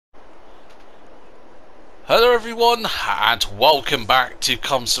Hello everyone, and welcome back to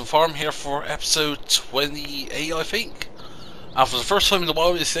Calmsden Farm here for episode 28, I think. And for the first time in a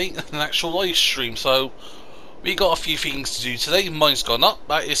while, this ain't an actual live stream, so we got a few things to do today. Mine's gone up.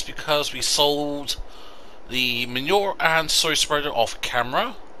 That is because we sold the manure and soil spreader off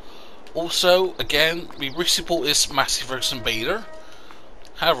camera. Also, again, we recently bought this massive Ferguson baler.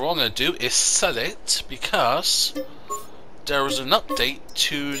 However, what I'm going to do is sell it because there was an update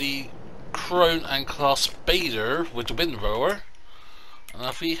to the Crown and Class baler with the windrower. And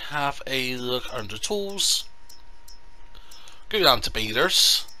if we have a look under tools, go down to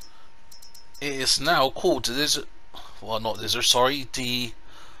balers, it is now called the Lizard, well not Lizard, sorry, the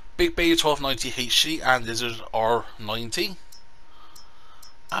Big Baler 1290 HD and Lizard R90. And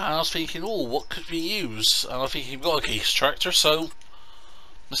I was thinking, oh, what could we use? And I think we've got a case tractor, so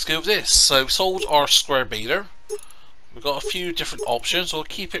let's go with this. So sold our square baler. We've got a few different options. We'll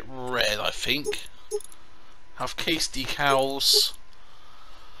keep it red, I think. Have case decals.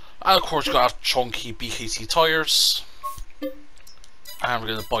 And of course, we've got to have chunky BKT tyres. And we're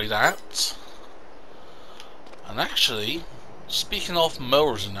going to buy that. And actually, speaking of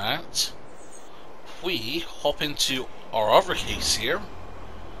mowers and that, we hop into our other case here.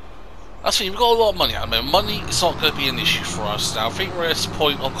 That's the thing, we've got a lot of money at the moment. Money is not going to be an issue for us now. I think we're at this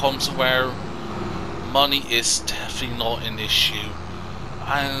point on Calmsden where money is definitely not an issue.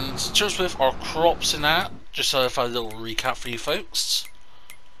 And just with our crops and that, just so I've had a little recap for you folks.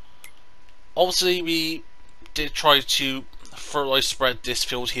 Obviously we did try to fertilize spread this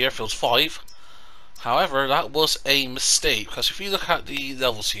field here, field 5. However, that was a mistake, because if you look at the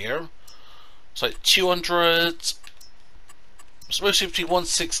levels here, it's like 200, it's mostly between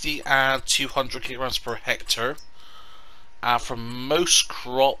 160 and 200 kilograms per hectare. And for most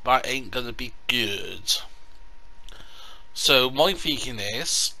crop, that ain't gonna be good. So my thinking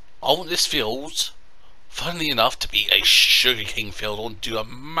is, I want this field, funnily enough, to be a sugarcane field. I want to do a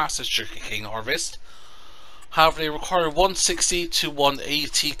massive sugarcane harvest. However, they require 160 to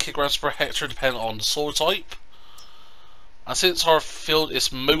 180 kilograms per hectare, depending on the soil type. And since our field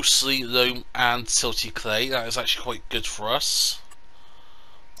is mostly loam and silty clay, that is actually quite good for us.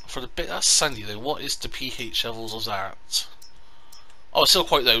 For the bit that's sandy though, what is the pH levels of that? Oh, it's still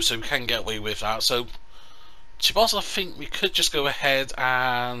quite low, so we can get away with that. So, to be honest, I think we could just go ahead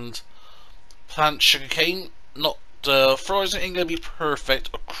and plant sugarcane. Not the fertilizer ain't going to be perfect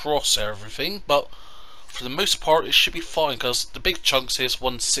across everything, but for the most part it should be fine, because the big chunks is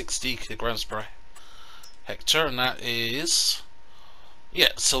 160 kilograms per hectare, and that is,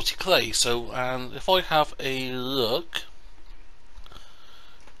 yeah, silty clay. So, and if I have a look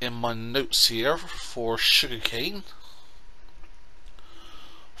in my notes here for sugarcane,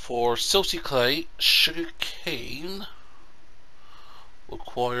 for silty clay, sugarcane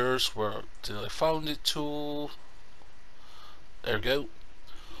requires, where did I found it to? There we go.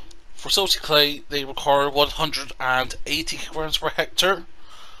 For silty clay, they require 180 kilograms per hectare,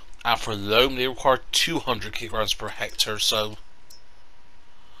 and for loam, they require 200 kilograms per hectare. So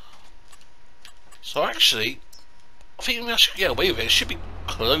actually, I think we actually get away with it. It should be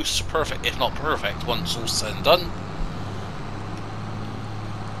close to perfect, if not perfect, once all said and done.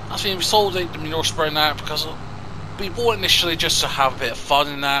 I think we sold the manure spray and that because we bought it initially just to have a bit of fun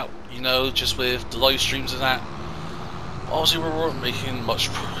in that, you know, just with the live streams and that. Obviously, we weren't making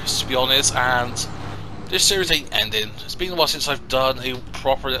much progress, to be honest, and this series ain't ending. It's been a while since I've done a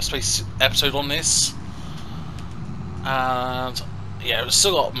proper Let's Play episode on this, and yeah, we've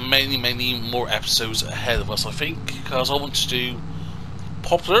still got many more episodes ahead of us, I think, because I want to do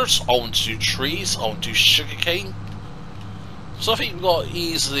poplars, I want to do trees, I want to do sugarcane. So I think we've got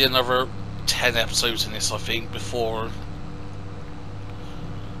easily another 10 episodes in this, I think, before...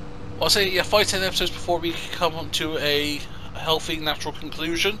 Well, I'll say, yeah, 5-10 episodes before we come to a healthy, natural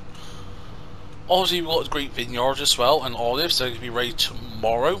conclusion. Obviously, we've got a great vineyard as well, and olives. They're going to be ready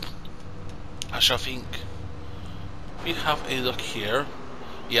tomorrow. Actually, I think... if we have a look here...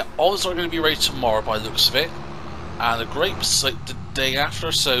 yeah, olives are going to be ready tomorrow by the looks of it. And the grapes, like, the day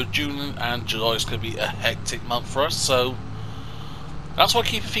after, so June and July is going to be a hectic month for us, so... that's why I'm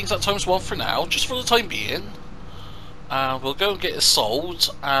keeping things at ×1 for now, just for the time being. We'll go and get it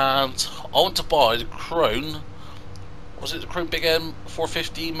sold, and I want to buy the Crown. Was it the Crown Big M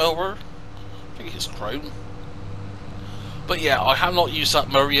 450 mower? I think it's Crown. But yeah, I have not used that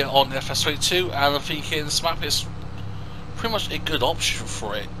mower yet on FS22, and I'm thinking this map is pretty much a good option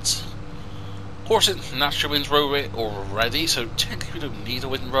for it. Of course, it's natural windrower it already, so technically we don't need a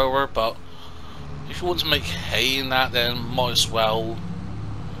windrower, but if you want to make hay in that, then might as well.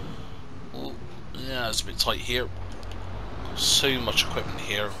 Ooh, yeah, it's a bit tight here. So much equipment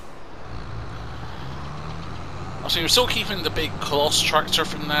here. So we're still keeping the big Coloss tractor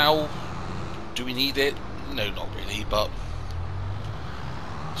for now. Do we need it? No, not really, but...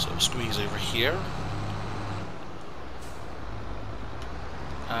 So we'll squeeze over here.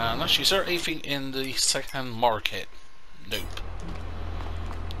 And actually, is there anything in the second-hand market? Nope.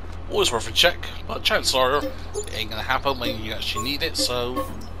 Always worth a check, but chances are it ain't gonna happen when you actually need it, so...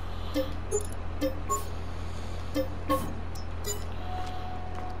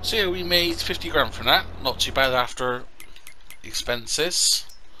 So yeah, we made 50 grand from that, not too bad after expenses.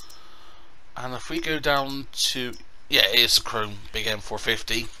 And if we go down to, yeah, it is Chrome Big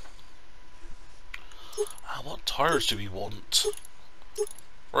M450. What tyres do we want?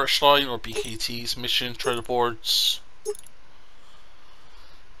 Rushline or BKTs, Mission, trailer boards.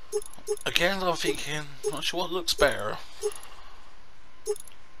 Again, I'm thinking, not sure what looks better.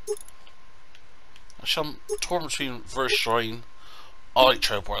 Actually, I'm torn between Rushline. I like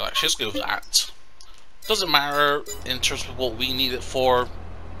trailer board, actually, let's go with that. Doesn't matter in terms of what we need it for.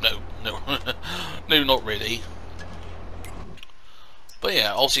 No, no, not really. But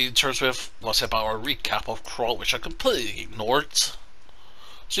yeah, obviously in terms of what I said about our recap of crop, which I completely ignored.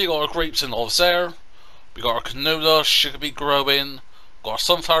 So you got our grapes and olives there. We got our canola, sugar beet growing. Got our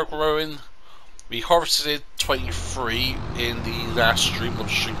sunflower growing. We harvested 23 in the last stream or the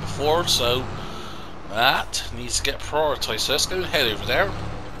stream before, so that needs to get prioritised. So let's go ahead over there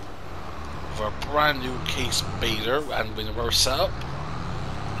with our brand new case baler and window setup.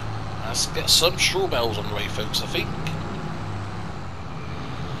 Let's get some straw bales on the way, folks, I think.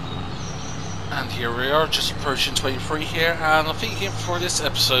 And here we are, just approaching 23 here, and I'm thinking for this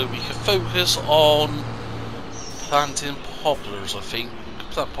episode we can focus on planting poplars, I think.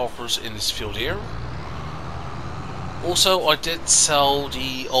 Plant poplars in this field here. Also, I did sell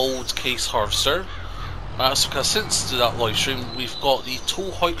the old case harvester. That's because since that live stream, we've got the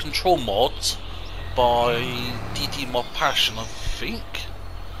tool height control mod by DD Mod Passion, I think.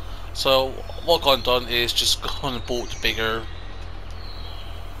 So what I've done is just gone and bought the bigger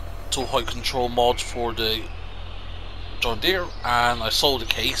tool height control mod for the John Deere, and I sold the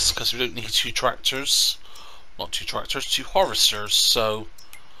case because we don't need two tractors, not two tractors, two harvesters. So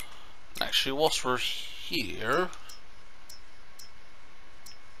actually, whilst we're here,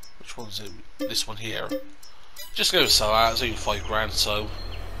 which one is it? This one here. Just go sell that. It's only 5 grand, so.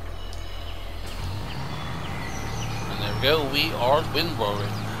 And there we go. We are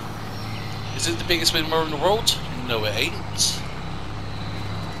windrowing. Is it the biggest windrower in the world? No, it ain't.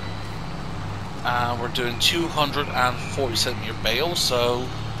 And we're doing 240 centimeter bale, so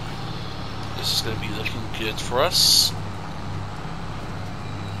this is going to be looking good for us.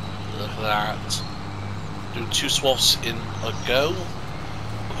 Look at that. Doing 2 swaths in a go.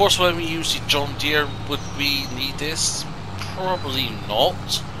 Of course, when we use the John Deere, would we need this? Probably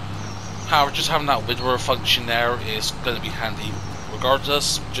not. However, just having that windrower function there is going to be handy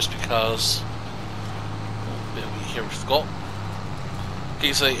regardless, just because here we forgot. In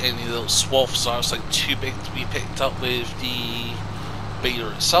case like any little swaths are like too big to be picked up with the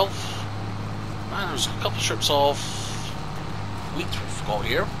baler itself. And there's a couple of strips of wheat we forgot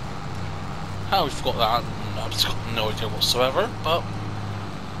here. How we forgot that, I've just got no idea whatsoever. But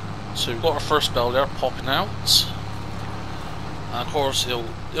so we've got our first bale there popping out, and of course it'll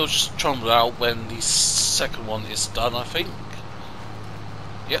just trundle out when the second one is done, I think.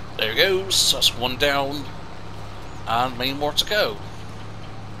 Yep, there it goes. That's one down, and many more to go.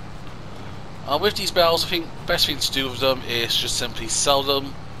 With these bales, I think the best thing to do with them is just simply sell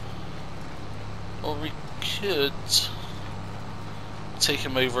them, or we could take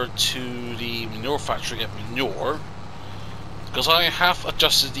them over to the manure factory and get manure, because I have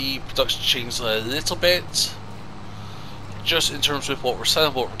adjusted the production chains a little bit, just in terms of what we're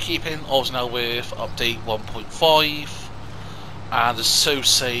selling, what we're keeping. Also now with update 1.5 and the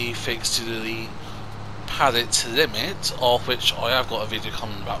so-say fix to the pallet limit, of which I have got a video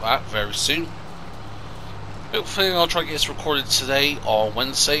coming about that very soon. Hopefully I'll try to get this recorded today on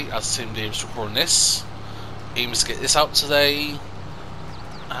Wednesday, as the same day as recording this. Aim is to get this out today,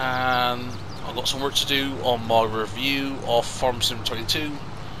 and I've got some work to do on my review of Farm Sim 22.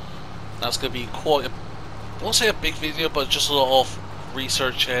 That's going to be quite a, I won't say a big video, but just a lot of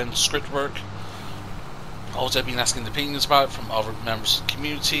research and script work. Also, I've been asking opinions about it from other members of the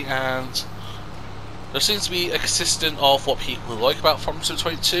community, and there seems to be a consistent of what people like about Farm Sim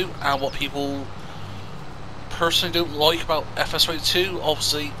 22 and what people personally don't like about FS22.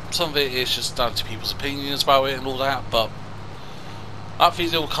 Obviously, some of it is just down to people's opinions about it and all that, but that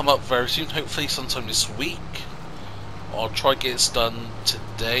video will come up very soon, hopefully sometime this week. I'll try to get it done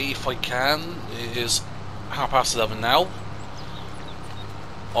today if I can. It is 11:30 now.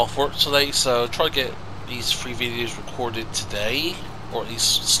 Off work today, so try to get these 3 videos recorded today, or at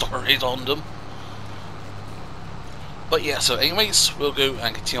least started on them. But yeah, so anyways, we'll go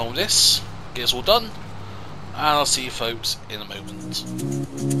and continue on with this, get this all done, and I'll see you folks in a moment.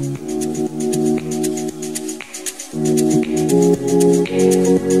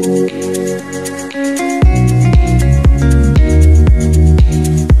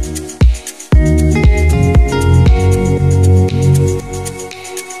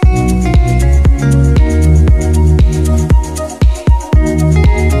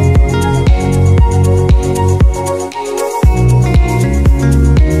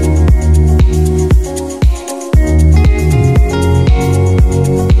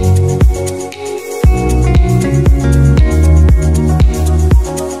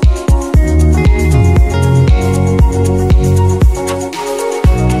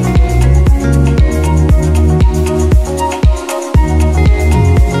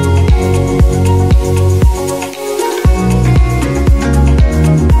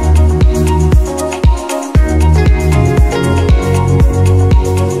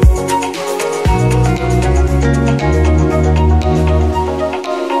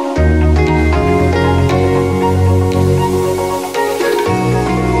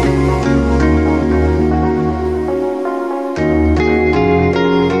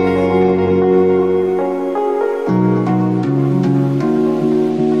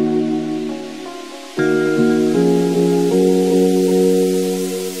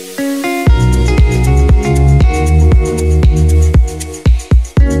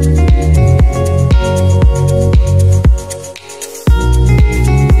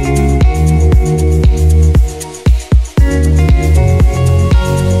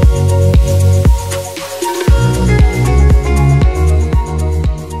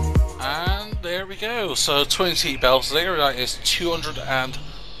 So 20 bells there, that is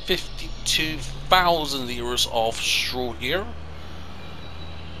 252,000 litres of straw here.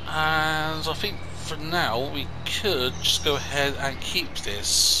 And I think for now we could just go ahead and keep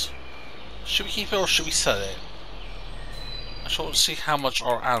this. Should we keep it or should we sell it? I just want to see how much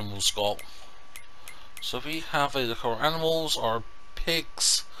our animals got. So if we have a look at our animals, our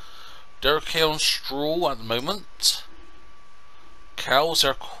pigs, they're okay on straw at the moment. Cows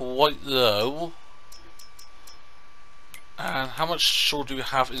are quite low. And how much straw do we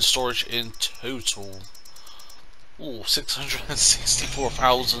have in storage in total? Oh,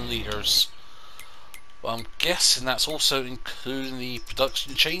 664,000 litres. But I'm guessing that's also including the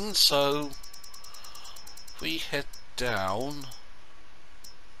production chain, so if we head down.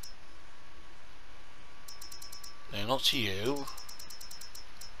 No, not to you.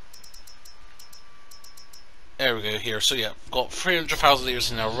 There we go here. So yeah, we've got 300,000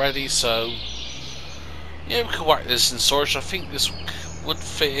 litres in already, so yeah, we could whack this in storage. I think this would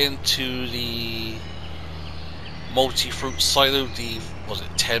fit into the multi-fruit silo, the, was it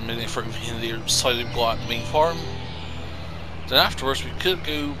 10 million fruit silo we've got at the main farm. Then afterwards we could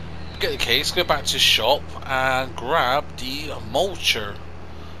go get the case, go back to the shop and grab the mulcher.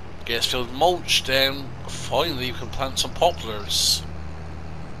 Get this filled with mulch, then finally we can plant some poplars.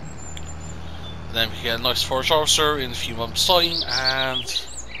 And then we can get a nice forage harvester in a few months time, and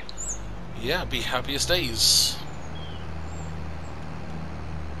yeah, be happy as days.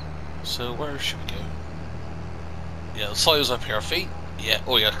 So where should we go? Yeah, the silo's up here, I think. Yeah,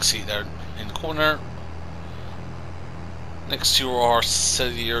 oh yeah, I can see it there in the corner. Next to our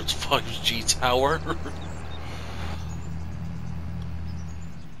cellular 5G tower.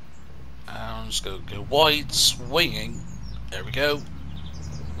 And I'm just going to go wide, swinging. There we go.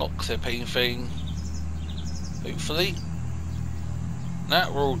 Not clip anything. Hopefully. Nah,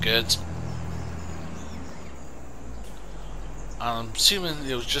 we're all good. I'm assuming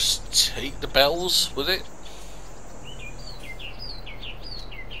it'll just take the bells with it.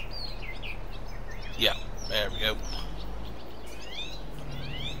 Yeah, there we go.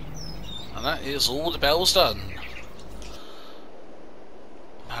 And that is all the bells done.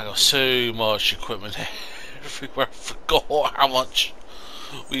 I got so much equipment everywhere. I forgot how much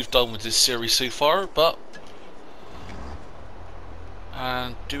we've done with this series so far, but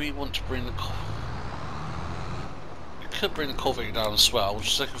and do we want to bring the could bring the cultivator down as well. I'm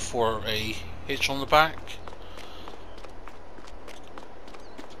just looking for a hitch on the back.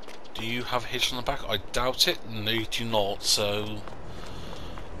 Do you have a hitch on the back? I doubt it. No, you do not. So,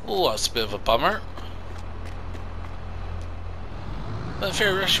 oh, that's a bit of a bummer. But in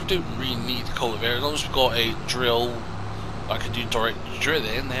theory, actually, we don't really need the cultivator. As long as we've got a drill I can do direct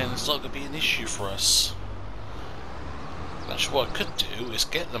drilling, then it's not going to be an issue for us. Actually, what I could do is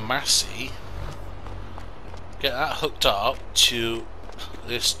get the Massey, get that hooked up to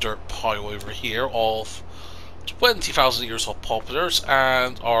this dirt pile over here of 20,000 litres of poplars,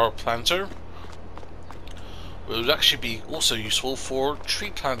 and our planter would actually be also useful for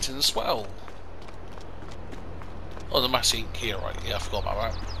tree planting as well. Oh, the mass ink here, right? Yeah, I forgot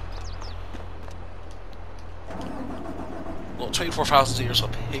about that. Got 24,000 litres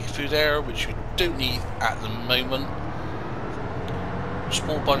of pig food there, which we don't need at the moment.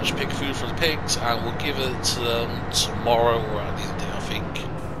 Small bunch of pig food for the pigs, and we'll give it to them tomorrow or at the end of the day, I think.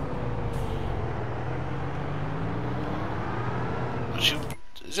 Actually,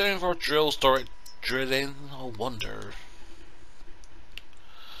 is any of our drills direct drilling? I wonder.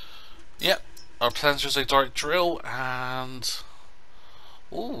 Yep, our planter's a direct drill, and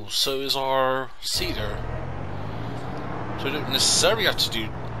oh, so is our seeder. So we don't necessarily have to do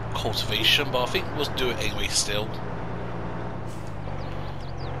cultivation, but I think we'll do it anyway still.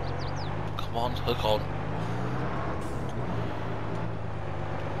 Come on, hook on.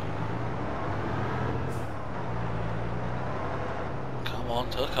 Come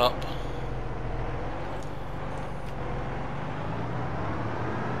on, hook up.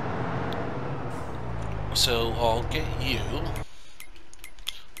 So I'll get you.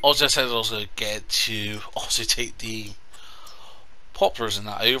 As I said, I was going to get to also take the poplars and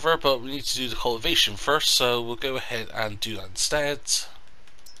that over, but we need to do the cultivation first, so we'll go ahead and do that instead.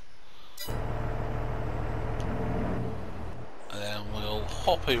 And then we'll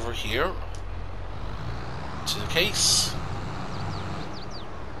hop over here to the case.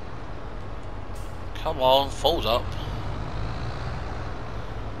 Come on, fold up.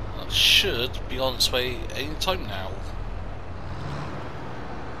 That should be on its way any time now.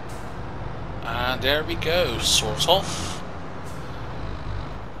 And there we go, sort off.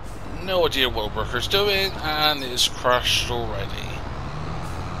 No idea what the worker's doing, and it's crashed already.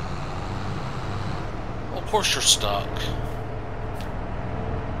 Of course you're stuck.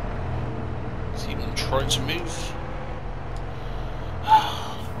 Is he even trying to move?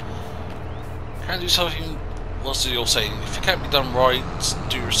 Can't do something. What's the old saying? If it can't be done right,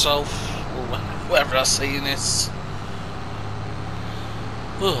 do yourself, or whatever that saying is.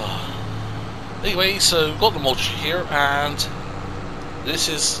 Anyway, so we've got the mulcher here, and this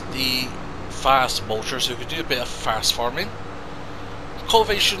is the fast mulcher, so we can do a bit of fast farming.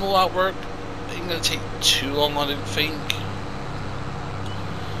 Cultivation will that work. Ain't gonna take too long, I don't think.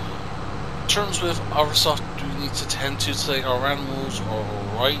 In terms with other stuff, do we need to tend to today? Our animals are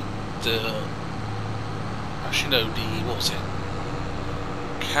alright. Actually no, what was it?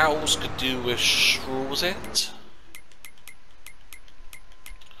 Cows could do with straw, was it?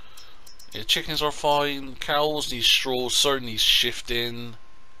 Yeah, chickens are fine. Cows need straw, certainly shifting.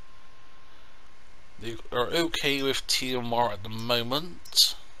 They are okay with TMR at the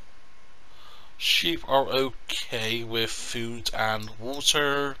moment. Sheep are okay with food and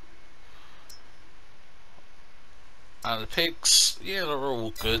water. And the pigs, yeah, they're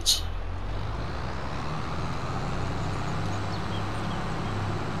all good.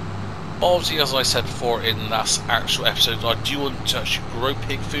 Obviously, as I said before in last actual episode, I do want to actually grow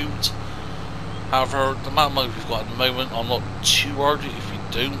pig food. However, the amount of money we've got at the moment, I'm not too worried if we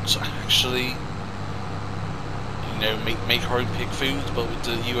don't actually, you know, make our own pig food. But with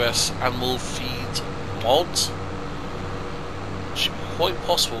the US animal feed mod, it should be quite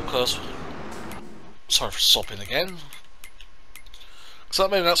possible. Because, sorry for stopping again. Because at the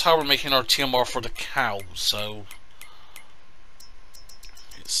moment, that's how we're making our TMR for the cows. So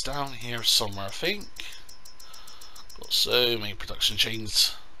it's down here somewhere, I think. Got so many production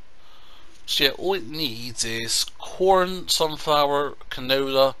chains. So yeah, all it needs is corn, sunflower,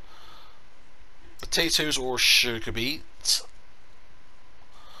 canola, potatoes or sugar beet.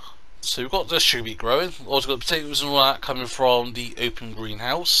 So we've got the sugar beet growing. We've also got potatoes and all that coming from the open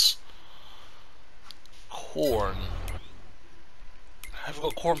greenhouse. Corn. Have we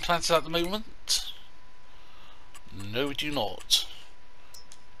got corn planted at the moment? No, we do not.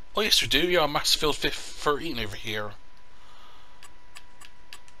 Oh yes we do, yeah, massive field 13 over here.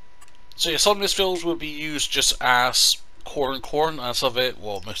 So yeah, some of this fields will be used just as corn, and some of it,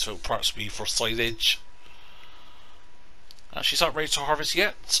 well, most of it perhaps will be for silage. She's not ready to harvest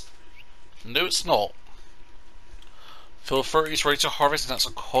yet? No, it's not. Field 30 is ready to harvest, and that's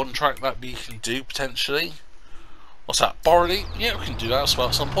a contract that we can do potentially. What's that? Barley? Yeah, we can do that as well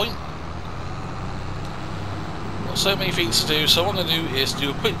at some point. Got so many things to do, so what I'm going to do is do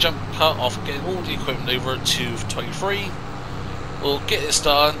a quick jump cut off getting all the equipment over to 23. We'll get this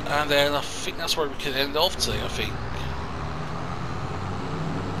done, and then I think that's where we can end off today, I think.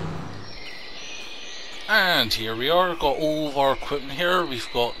 And here we are, got all of our equipment here. We've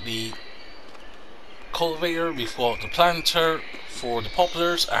got the cultivator, we've got the planter for the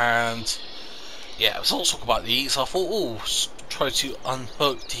poplars, and yeah, let's also talk about these. I thought, oh, try to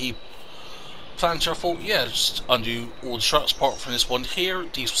unhook the planter. I thought, yeah, just undo all the struts apart from this one here.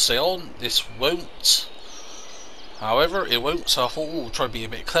 These will stay on, this won't. However, it won't, so I thought, oh, try to be a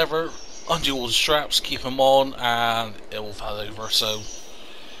bit clever. Undo all the straps, keep them on, and it will fall over. So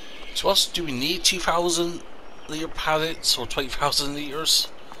us, do we need 2,000 litre pallets or 20,000 litres?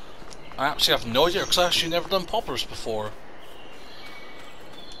 I actually have no idea, because I've actually never done poplars before.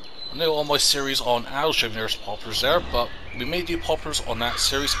 I know on my series on OxygenDavid there's poplars there, but we may do poplars on that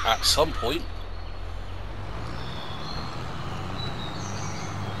series at some point.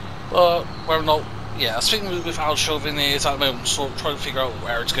 But whether or not, yeah, the thing with OxygenDavid is at the moment sort of trying to figure out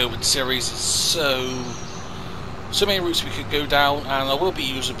where to go with the series. It's so many routes we could go down, and I will be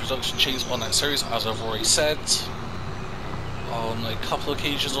using production chains on that series, as I've already said on a couple of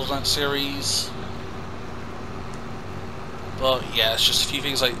occasions on that series. But yeah, it's just a few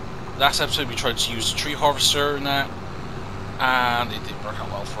things. Like last episode we tried to use the tree harvester and that, and it didn't work out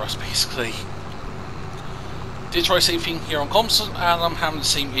well for us basically. Did try the same thing here on Calmsden, and I'm having the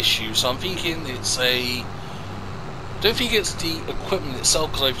same issue, so I'm thinking it's don't think it's the equipment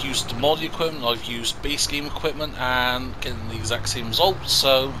itself, because I've used the mod equipment, I've used base game equipment and getting the exact same results.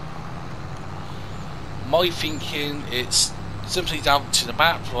 So my thinking it's simply down to the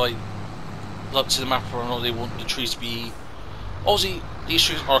map, like up to the map whether or not they want the trees to be. Obviously these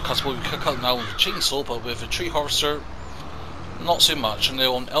trees are cuttable, we could cut them down with a chainsaw, but with a tree harvester not so much. I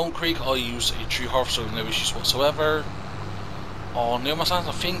know on Elm Creek I use a tree harvester with no issues whatsoever. On Near Land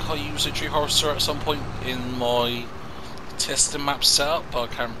I think I used a tree harvester at some point in my testing map setup, but I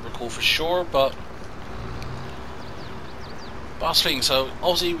can't recall for sure. But that's the thing, so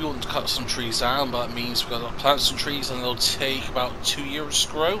obviously we want to cut some trees down, but it means we've got to plant some trees, and they'll take about 2 years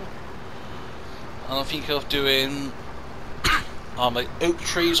to grow. And I'm thinking of doing like oak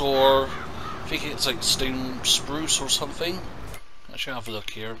trees, or I think it's like stone spruce or something. Actually, have a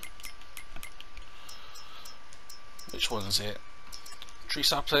look here. Which one is it? Tree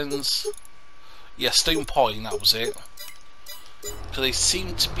saplings. Yeah, stone pine, that was it. Because they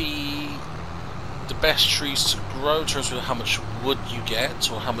seem to be the best trees to grow in terms of how much wood you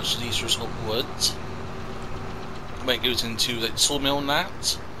get, or how much liters of wood when it goes into the sawmill and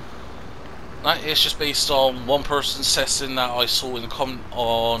that. That is just based on one person's testing that I saw in the comment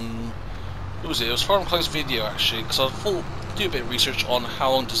on, who was it? It was Farm Climb's video actually, because I thought do a bit of research on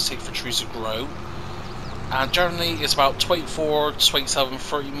how long does it take for trees to grow, and generally it's about 24, 27,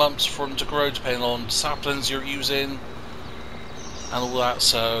 30 months for them to grow, depending on the saplings you're using and all that.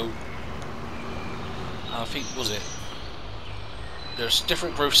 So I think, was it, there's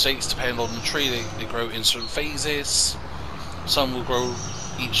different growth states depending on the tree. They grow in certain phases. Some will grow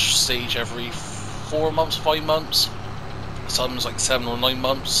each stage every 4 months, 5 months. Some's like 7 or 9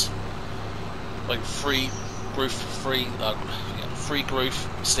 months. Like three growth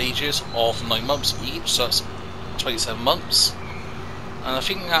stages of 9 months each, so that's 27 months. And I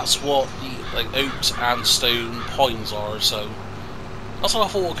think that's what the like oaks and stone pines are. So that's what I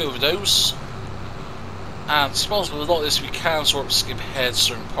thought we'll go with those. And I suppose with a lot of this we can sort of skip ahead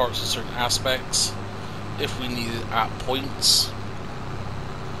certain parts and certain aspects if we need it at points.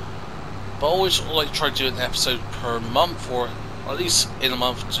 But I always like try to do an episode per month, or at least in a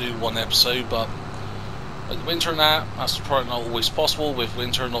month do one episode. But like winter and that's probably not always possible, with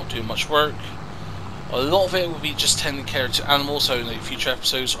winter not doing much work. A lot of it will be just tending care to animals, so in like future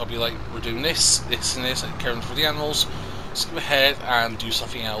episodes I'll be like, we're doing this, this and this, like caring for the animals. Skip ahead and do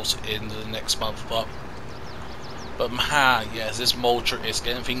something else in the next month. But man, yes, this mulcher is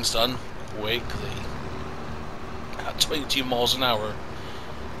getting things done quickly. At 22 miles an hour.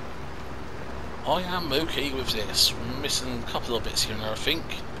 I am okay with this. We're missing a couple of bits here and there, I think.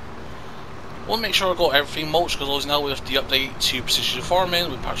 I want to make sure I got everything mulched, because obviously now with the update to precision farming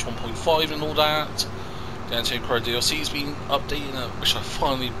with patch 1.5 and all that, the Anti-Card DLC's been updated, which I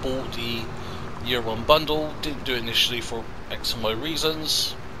finally bought the year 1 bundle. Didn't do it initially for X and Y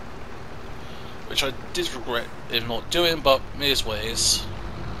reasons, which I did regret if not doing, but it is what it is.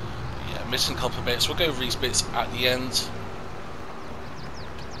 Yeah, missing a couple of bits. We'll go over these bits at the end.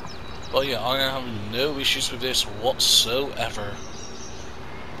 But yeah, I have no issues with this whatsoever.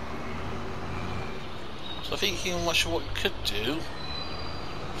 So I think what we could do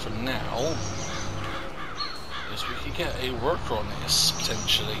for now is we could get a worker on this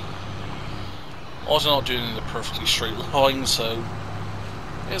potentially. Also not doing it in a perfectly straight line, so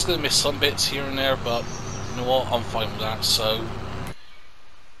it's going to miss some bits here and there, but you know what, I'm fine with that. So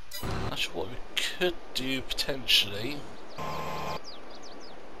actually what we could do potentially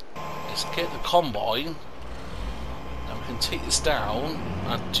is is get the combine, and we can take this down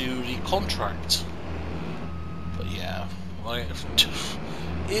and do the contract. But yeah, like, it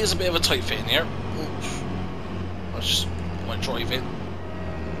is a bit of a tight fit in here. Let's just drive in.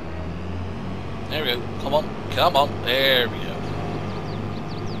 There we go. Come on, come on. There we go.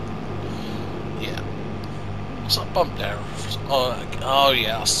 Yeah. What's that bump there? Oh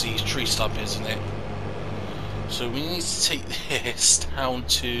yeah, that's the tree stump, isn't it? So we need to take this down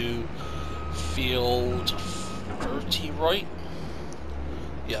to field 30, right?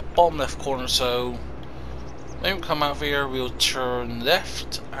 Yeah, bottom left corner. So then we'll come out of here, we'll turn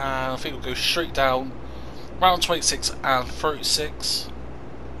left, and I think we'll go straight down around 26 and 36.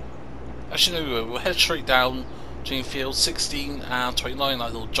 Actually no, we'll head straight down between field 16 and 29,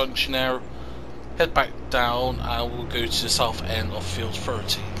 that little junction there. Head back down and we'll go to the south end of field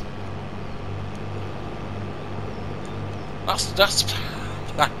 30. That's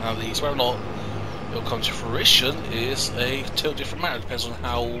plan at least. Whether or not it'll come to fruition is a totally different matter. Depends on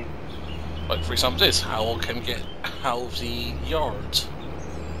how, like for example this, how can we get out of the yard.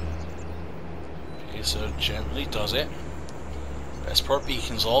 Okay, so gently does it. Let's put our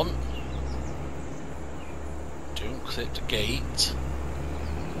beacons on. Don't clip the gate.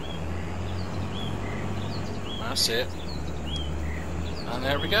 That's it. And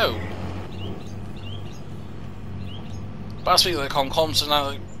there we go. But as we like on Calmsden now,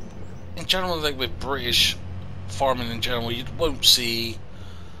 like, in general, like with British farming in general, you won't see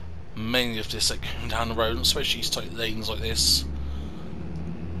many of this like going down the road, especially these tight lanes like this.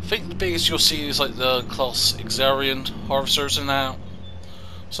 I think the biggest you'll see is like the Class Xarian harvesters and that.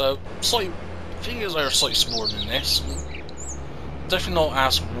 So slightly, figures are slightly smaller than this. Definitely not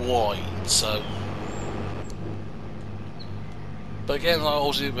as wide. So, but again, like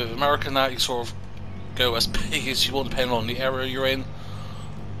obviously with American, that you sort of go as big as you want, depending on the area you're in.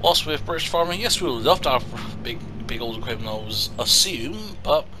 Whilst with British farming, yes, we would love to have big old equipment, I would assume,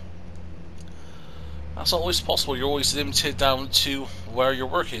 but that's not always possible. You're always limited down to where you're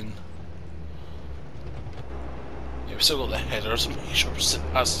working. Yeah, we've still got the headers, and make sure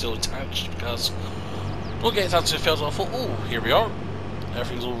that's still attached, because we'll get down to the field and I thought, oh, here we are,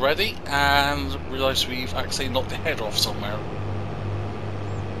 everything's all ready, and realised we've actually knocked the header off somewhere.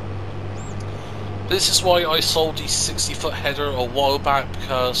 This is why I sold the 60-foot header a while back,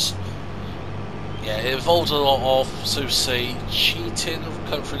 because yeah, it involved a lot of, so to say, cheating,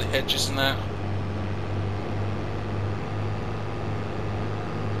 cutting through the hedges and that.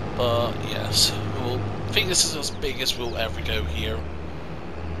 But yes, I think this is as big as we'll ever go here.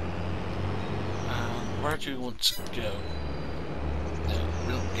 Where do you want to go? No,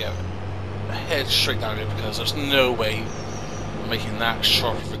 we'll go head straight down here, because there's no way we're making that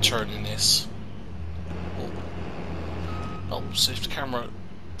sharp of a turn in this. Oh, so if the camera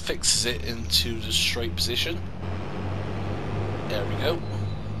fixes it into the straight position. There we go.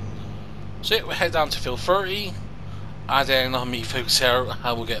 So yeah, we'll head down to field 30, and then I'll meet folks here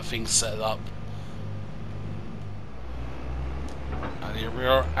how we'll get things set up. And here we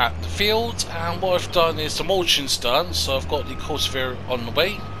are at the field, and what I've done is the mulching's done, so I've got the cultivator on the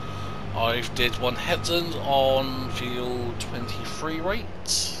way. I've did one headland on field 23,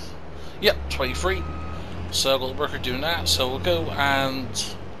 right? Yep, 23. So I've got the worker doing that, so we'll go and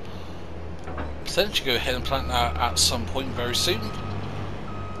potentially go ahead and plant that at some point very soon.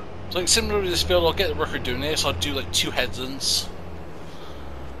 So like similar to this build, I'll get the worker doing this, I'll do like 2 headlands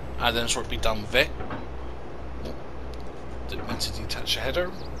and then sort of be done with it. Didn't mean to detach the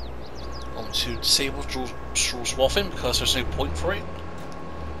header. I want to disable straw swathing because there's no point for it.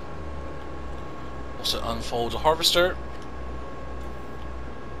 Also unfold the harvester.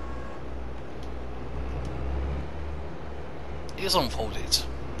 Is unfolded.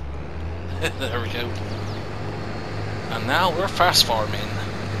 There we go. And now we're fast farming.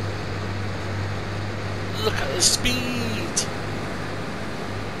 Look at the speed!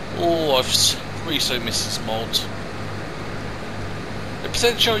 Oh, I've really so missed this mod. The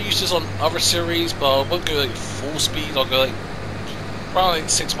potential uses on other series, but I won't go like full speed. I'll go like around like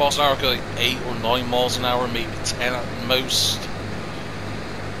 6 miles an hour, I'll go like 8 or 9 miles an hour, maybe 10 at the most.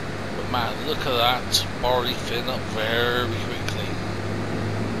 But man, look at that, barley filling up very quickly.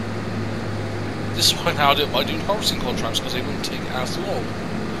 This is why now I do harvesting contracts, because they wouldn't take as long.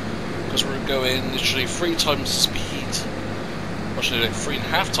 Because we're going literally 3 times the speed, actually like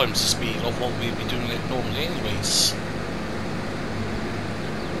 3.5 times the speed of what we'd be doing it normally anyways.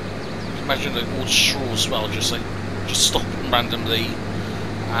 You can imagine like all straw as well, just stopping randomly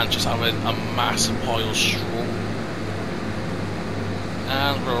and just having a massive pile of straw.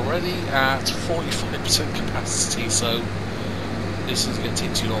 And we're already at 45% capacity, so this is going to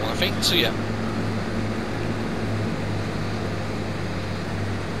take too long, I think. So yeah.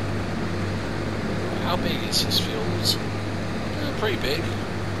 How big is this field? Pretty big.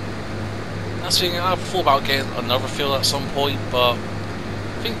 That's the thing, I've thought about getting another field at some point, but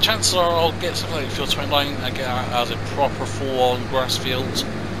I think chances are I'll get something like field 29 and get it as a proper full-on grass field.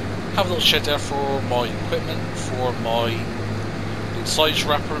 Have a little shed there for my equipment, for my size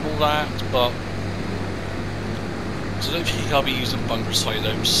wrapper and all that, but so I don't think I'll be using bunker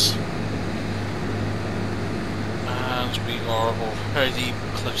silos. And we are already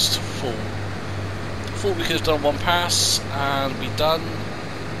close to full. Thought we could have done one pass and be done.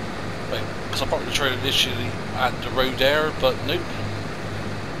 Because I parked the trailer initially at the road there, but nope.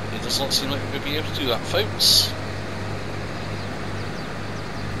 It does not seem like we're going to be able to do that, folks.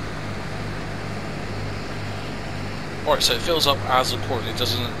 Alright, so it fills up as accordingly. It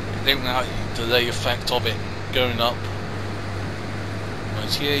doesn't have the delay effect of it going up.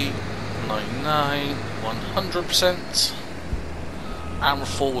 98, 99, 100%. And we're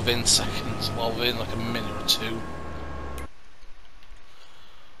full within seconds, well within like a minute or two.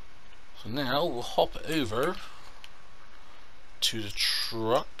 So now we'll hop over to the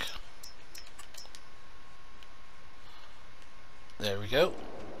truck. There we go.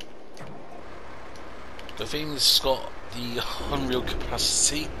 The thing has got the unreal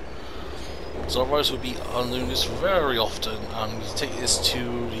capacity, so otherwise we'll be unloading this very often. I'm going to take this to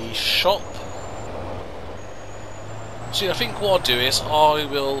the shop. So yeah, I think what I'll do is I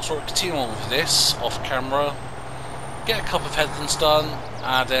will sort of continue on with this off camera, get a couple of headlands done,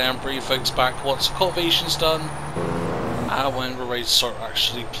 and then bring folks back once the cultivation's done, and when we're ready to start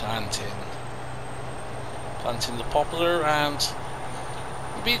actually planting the poplar. And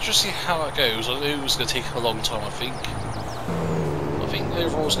it'll be interesting how it goes. I know it's going to take a long time, I think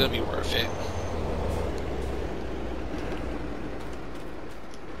overall it's going to be worth it.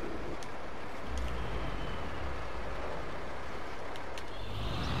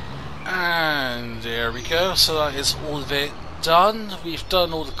 And there we go, so that is all of it done. We've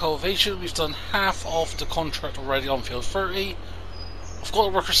done all the cultivation, we've done half of the contract already on field 30. I've got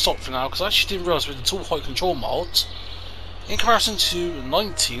the workers stopped for now because I actually didn't realise with the tool height control mod, in comparison to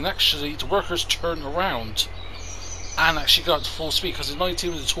 19, actually the workers turned around and actually got to full speed, because in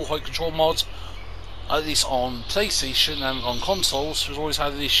 19 with the tool height control mod, at least on PlayStation and on consoles, there's always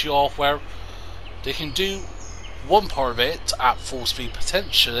had an issue of where they can do one part of it at full speed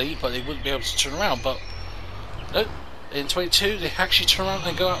potentially, but they wouldn't be able to turn around. But no, in 22 they actually turn around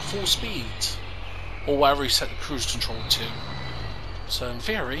and go at full speed, or whatever you set the cruise control to. So in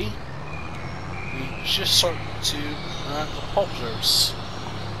theory, we just start to plant the poplars.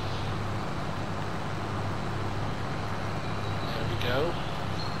 There we go.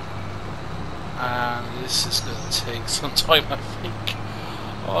 And this is going to take some time, I think.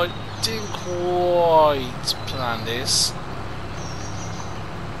 I didn't quite plan this.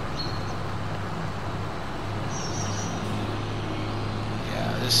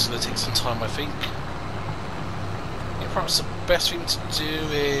 Yeah, this is going to take some time, I think. Yeah, perhaps the best thing to do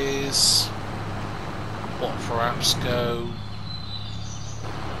is perhaps go.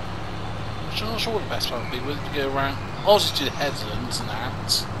 I'm not sure what the best plan would be. Would we go around? I'll just do the headlands and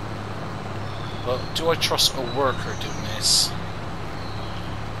that. But do I trust a worker doing this?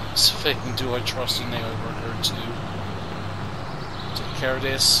 So do I trust an AI worker to take care of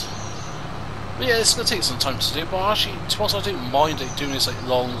this? But yeah, it's going to take some time to do, but actually, to be honest, I don't mind it doing this like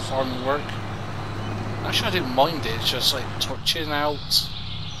long farming work. Actually, I don't mind it, it's just like chilling out,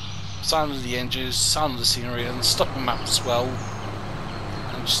 sound of the engines, sound of the scenery, and stuff on the map as well,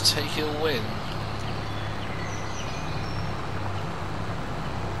 and just take it all in.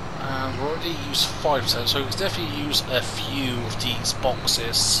 And we already used 5%, so we can definitely use a few of these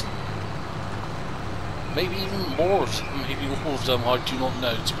boxes. Maybe even more of them, maybe all of them, I do not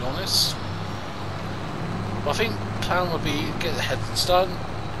know, to be honest. But I think the plan would be get the headlands done,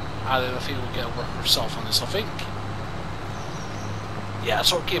 and then I think we'll get a worker herself on this, I think. Yeah,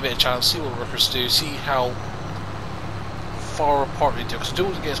 sort of give it a chance, see what workers do, see how far apart they do, because I do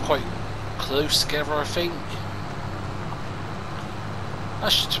want to get quite close together, I think.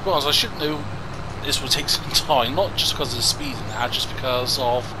 Actually, to be honest, I should know this will take some time, not just because of the speed in that, just because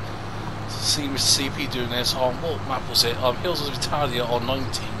of seeing Mr. CP doing this on, what map was it? Hills of Italia on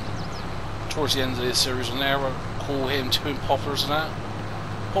 19. Towards the end of this series, on there, we'll call him doing poplars and that.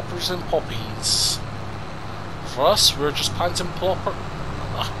 Poplars and poppies. For us, we're just planting poplar.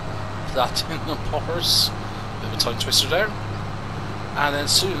 Planting the poppers. Bit of a tongue twister there. And then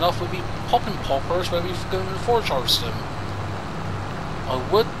soon enough, we'll be popping poplars when we go to forage harvest them. I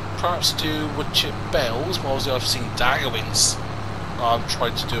would perhaps do wood chip bells, but obviously I've seen dagger wings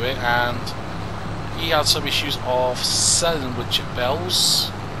tried to do it, and he had some issues of selling wood chip bells.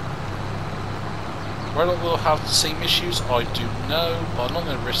 Whether we'll have the same issues, I do know, but I'm not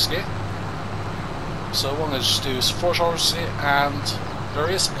going to risk it. So what I'm going to just do is forge harvest it, and there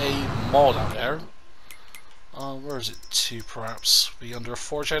is a mod out there. Where is it to? Perhaps be under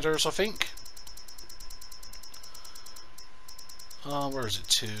forge headers, I think. Where is it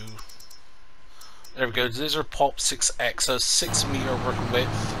to? There we go. These are Pop 6X, so 6 meter working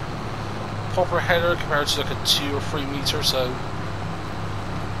width. Proper header compared to like a 2 or 3 meter. So,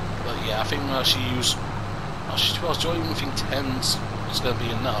 but yeah, I think we'll actually use. Actually, do I even think 10s is going to be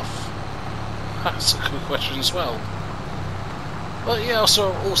enough? That's a good question as well. But yeah,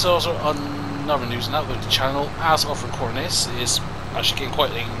 also another news now with the channel, as of recording this, is actually getting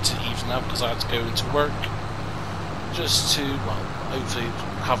quite late into the evening now because I had to go into work just to, well, hopefully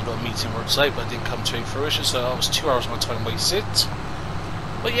have a little meeting work today, but it didn't come to any fruition, so that was 2 hours of my time wasted.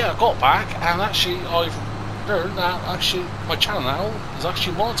 But yeah, I got back, and actually I've learned that actually my channel now is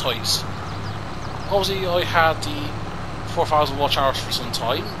actually monetized. Obviously I had the 4,000 watch hours for some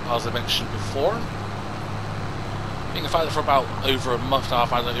time, as I mentioned before. I think I've had it for about over a month now. I've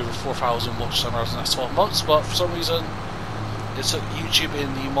had over 4,000 watch hours in the last 12 months, but for some reason it took YouTube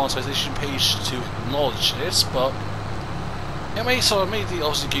in the monetization page to acknowledge this. But anyway, so I made the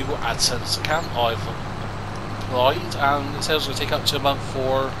obviously Google AdSense account. I've applied, and it says it's going to take up to a month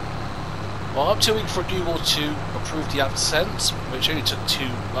for, well, up to a week for Google to approve the AdSense, which only took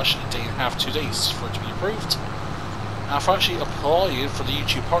actually a day and a half, 2 days for it to be approved. And for actually applying for the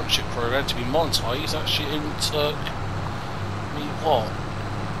YouTube Partnership Program to be monetized, actually it only took me what?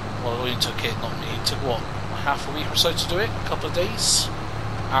 Well, it only took it, not me. It took what? Half a week or so to do it? A couple of days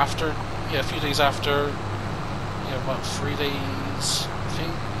after, yeah, a few days after, yeah, about 3 days, I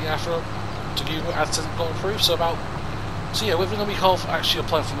think, yeah, after to Google AdSense got approved. So yeah, within a week of actually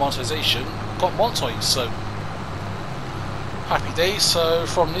applying for monetization, got monetized. So happy days. So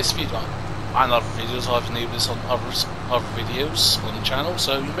from this video and other videos, I've enabled this on other videos on the channel,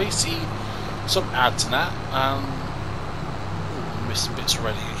 so you may see some ads in that. Ooh, missing bits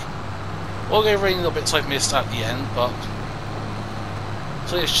already. We'll go over any little bits I've missed at the end, but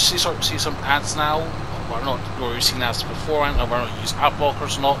so yeah, you start to see some ads now. We're not already seen ads beforehand, and we're not using ad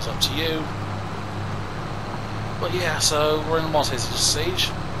blockers or not. It's up to you. But yeah, so we're in the monetization stage.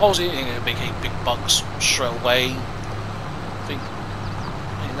 Obviously, you ain't gonna make big bucks straight away. I think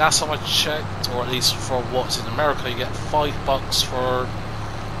last time I checked, or at least for what's in America, you get $5 for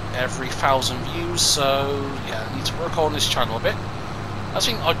every 1,000 views. So yeah, I need to work on this channel a bit. I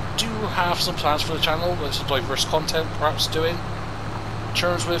think I do have some plans for the channel, with some diverse content perhaps doing.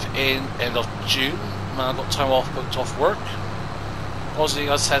 Terms with in end of June, when I've got time off booked off work. Obviously,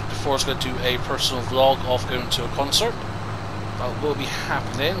 as I said before, I was going to do a personal vlog of going to a concert. That will be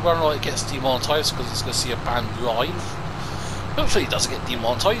happening. Whether or not it gets demonetized because it's going to see a band live. Hopefully it doesn't get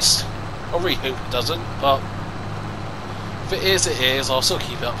demonetized. I really hope it doesn't, but if it is, it is. I'll still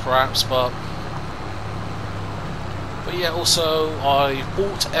keep it up perhaps, but yeah, also I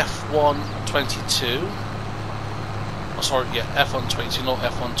bought F1 22. Oh, sorry, yeah, F1 22, not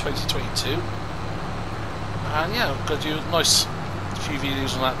F1 2022. And yeah, I'm going to do a nice few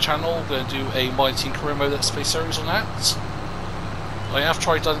videos on that channel. I'm going to do a My Team Career Mode Let's Play series on that. I have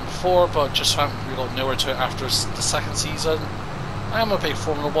tried done it before, but just haven't really got nowhere to it after the second season. I am a big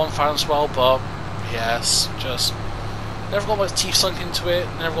Formula 1 fan as well, but yes, just never got my teeth sunk into it,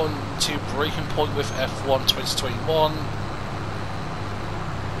 never got to breaking point with F1 2021.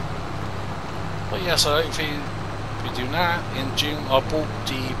 But yeah, so hopefully we'll be doing that. In June I bought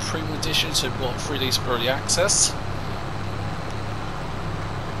the premium edition, so we've got 3 days of early access.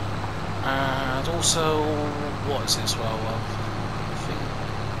 And also, what is this? Well, I think,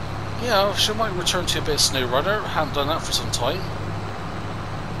 yeah, I might return to a bit of Snow Runner. Haven't done that for some time.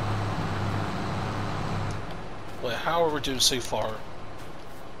 Wait, how are we doing so far?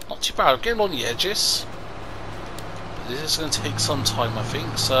 Not too bad, getting on the edges. But this is going to take some time, I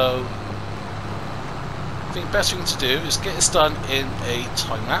think, so I think the best thing to do is get this done in a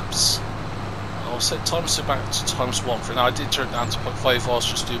time lapse. I'll set times to back to ×1 for now. I did turn it down to 0.5 while I was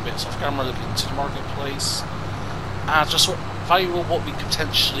just doing bits off camera, looking into the marketplace and just value what we could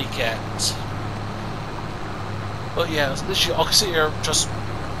potentially get. But yeah, literally I can sit here just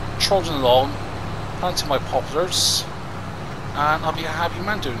trotting along, planting my poplars, and I'll be a happy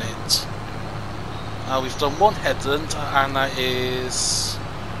man doing it. We've done one headland, and that is,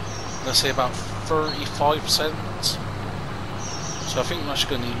 let's say, about 35%. So I think I'm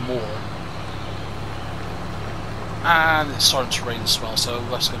actually going to need more. And it's starting to rain as well, so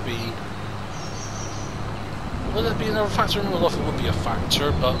that's going to be Will it be another factor? I don't know if it would be a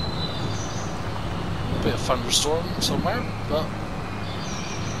factor, but a bit of thunderstorm somewhere. But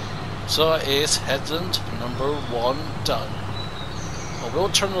so it is headland number 1 done. I will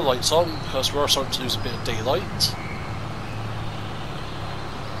turn the lights on because we are starting to lose a bit of daylight.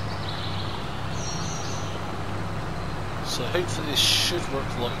 So hopefully this should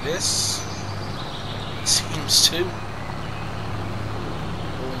work like this. It seems to.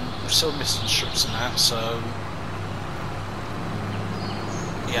 We're still missing strips and that, so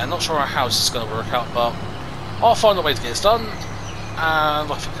yeah, not sure how this is going to work out, but I'll find a way to get this done,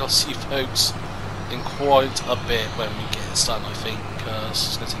 and I think I'll see you folks in quite a bit when we get this done, I think, because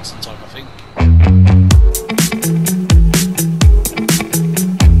it's going to take some time, I think.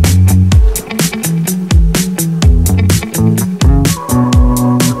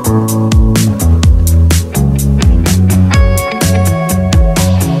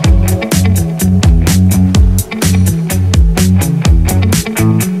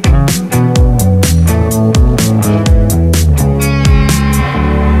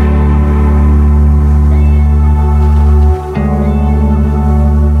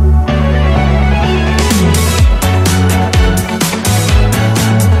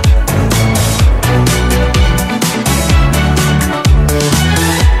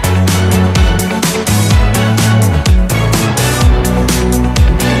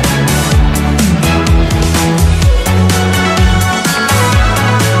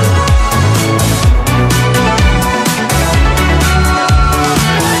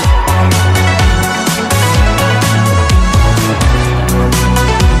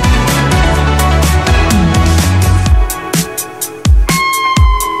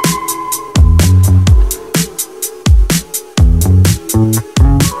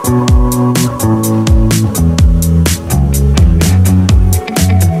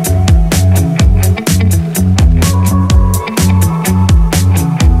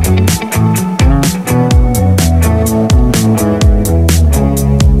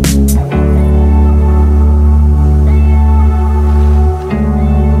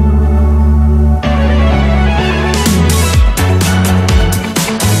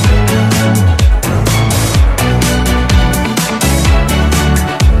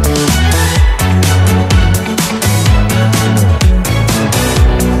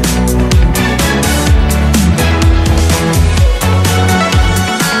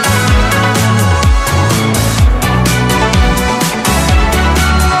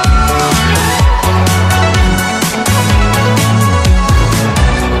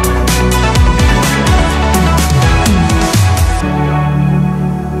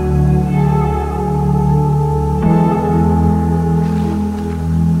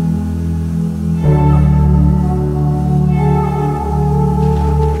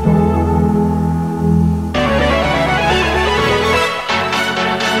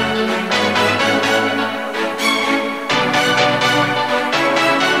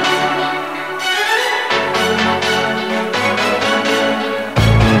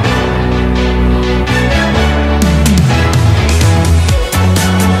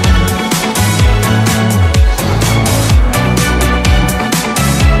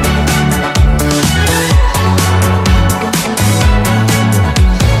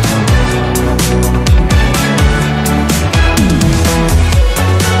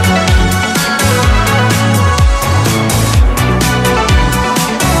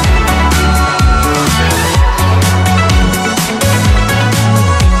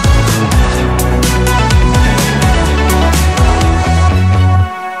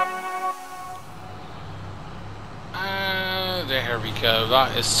 There we go,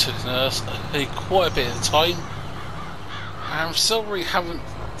 that is taking us quite a bit of time, and we still really haven't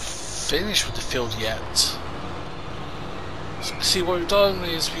finished with the field yet. So see what we've done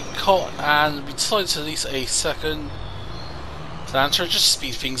is we caught and we decided to release a second planter just to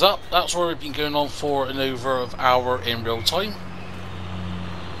speed things up. That's where we've been going on for an over of hour in real time.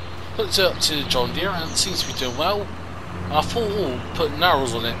 Hooked it up to John Deere and it seems to be doing well. I thought, oh, putting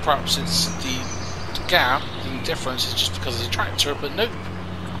arrows on it, perhaps it's the gap, the difference is just because of the tractor, but nope.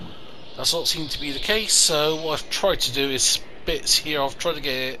 That's not seemed to be the case, so what I've tried to do is bits here, I've tried to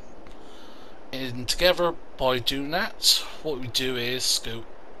get it in together by doing that. What we do is go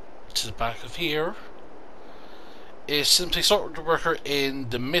to the back of here, is simply start the worker in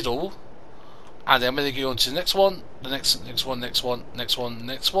the middle, and then I'm going to go on to the next one, the next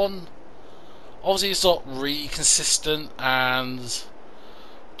one. Obviously it's not really consistent, and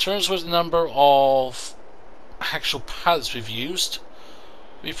in terms with the number of actual pallets we've used,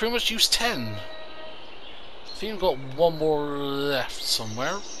 we've pretty much used 10. I think we've got one more left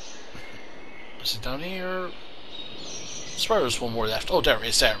somewhere. Is it down here? swear there's one more left. Oh, there it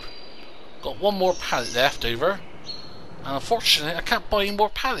is, there. Got one more pallet left over. And unfortunately, I can't buy any more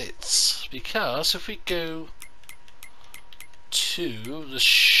pallets. Because if we go to the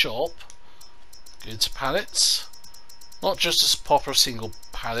shop, go to pallets, not just as proper single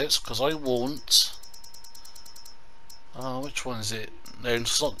pallets, because I want... which one is it? No,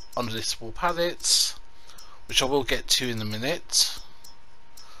 it's not unlistable pallets, which I will get to in a minute.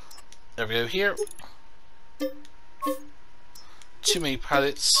 There we go, here. Too many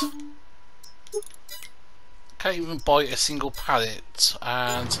pallets. Can't even buy a single pallet,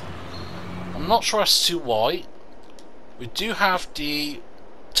 and I'm not sure as to why. We do have the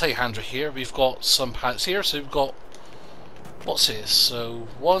telehandler here. We've got some pallets here, so we've got, what's this? So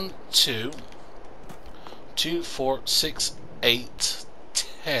 1, 2, 2, 4, 6, 8,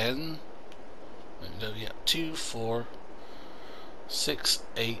 10. No, yeah, 2, 4, 6,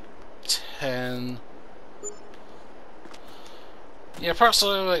 8, 10. Yeah, perhaps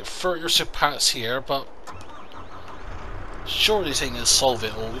only like 30 or so pallets here, but surely this ain't gonna solve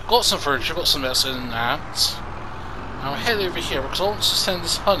it all. We've got some furniture, got some medicine and that. I'll head over here because I want to send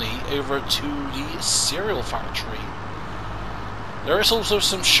this honey over to the cereal factory. There is also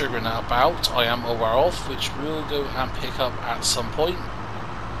some sugar now about, I am aware of, which we'll go and pick up at some point.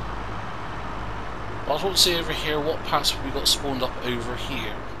 But I want to see over here what pallets we got spawned up over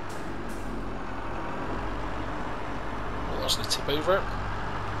here. Oh, that's going to tip over.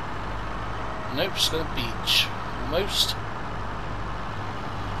 Nope, just going to beach. Almost.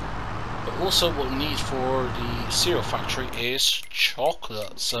 But also what we need for the cereal factory is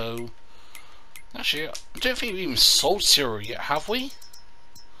chocolate, so... Actually, I don't think we've even sold cereal yet, have we?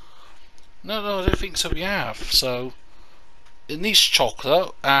 No, I don't think so we have, so... It needs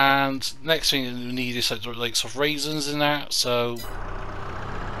chocolate, and next thing we need is like some raisins in that, so...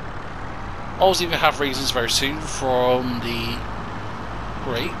 I'll also even have raisins very soon from the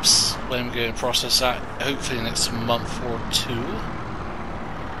grapes, when we're going to process that, hopefully next month or two.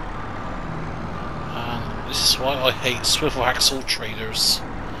 This is why I hate swivel axle traders.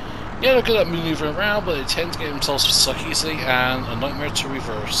 Yeah, they're good at manoeuvring around, but they tend to get themselves stuck easily and a nightmare to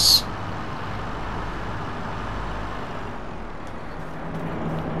reverse.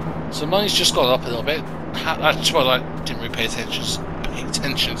 So money's just gone up a little bit. That's why I didn't really pay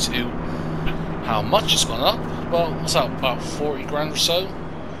attention to how much it's gone up. Well, what's that, about 40 grand or so?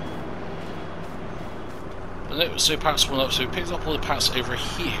 But no, so pallets went up, so we picked up all the pallets over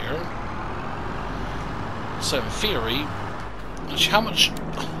here. So in theory, actually how much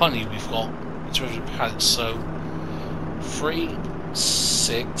honey we've got in terms of pallets, so 3,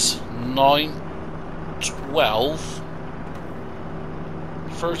 6, 9, 12,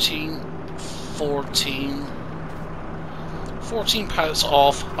 13, 14 pallets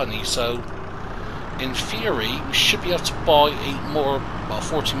of honey, so in theory we should be able to buy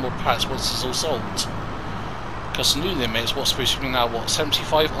 14 more pallets once it's all sold. Because the new limit is what's supposed to be now, what,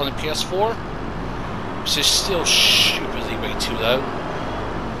 75 on the PS4? Which is still stupidly way too low.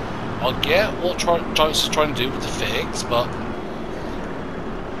 I get what Giants is trying to do with the fix, but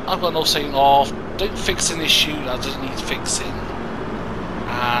I've got no saying off. Don't fix an issue that doesn't need fixing.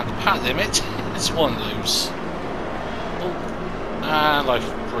 And the pallet limit is one of those. Oh, and I've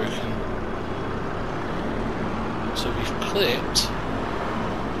broken. So we've clipped.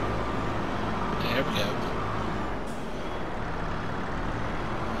 There we go.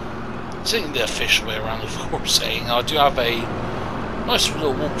 This ain't the official way around, of course, saying I do have a nice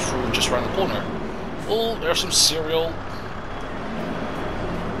little walkthrough just around the corner. Oh, there's some cereal.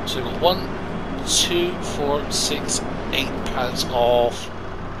 So we've got 1, 2, 4, 6, 8 pallets of.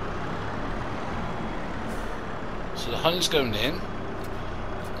 So the honey's going in.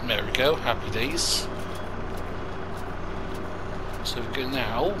 There we go, happy days. So we go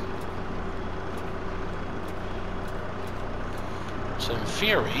now. So in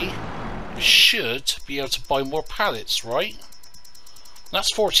theory, we should be able to buy more pallets, right?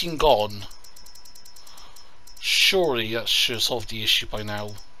 That's 14 gone. Surely that should solve the issue by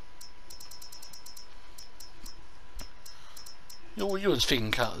now. You would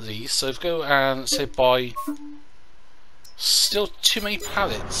think at least. So if we go and say buy. Still too many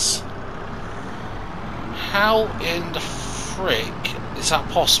pallets. How in the frick is that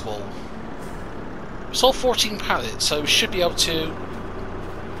possible? We sold 14 pallets, so we should be able to.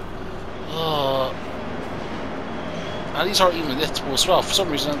 And these aren't even liftable as well. For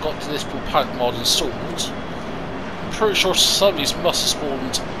some reason I've got the liftable pallet mod installed. I'm pretty sure some of these must have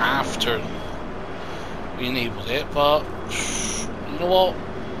spawned after we enabled it, but you know what?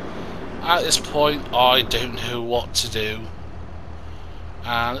 At this point I don't know what to do.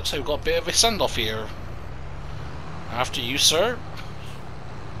 And looks like we've got a bit of a send-off here. After you, sir.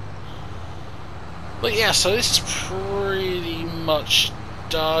 But yeah, so this is pretty much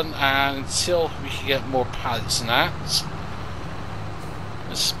done, and until we can get more pallets than that,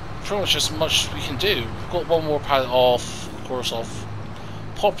 it's pretty much as much as we can do. We've got one more pallet off, of course, off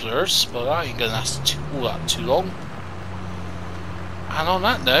Poplars, but that ain't gonna last all that too long. And on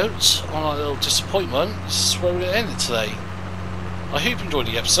that note, on that little disappointment, this is where we're going to end it today. I hope you enjoyed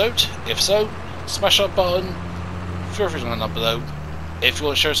the episode. If so, smash that button, feel free to comment down below. If you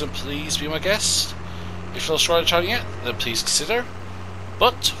want to share some, please be my guest. If you're not subscribed to the channel yet, then please consider.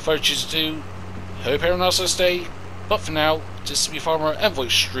 But, without you to do, hope everyone else has a day. But for now, this is me, Farmer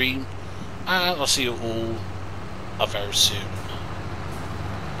EnvoyXtreme, and I'll see you all very soon.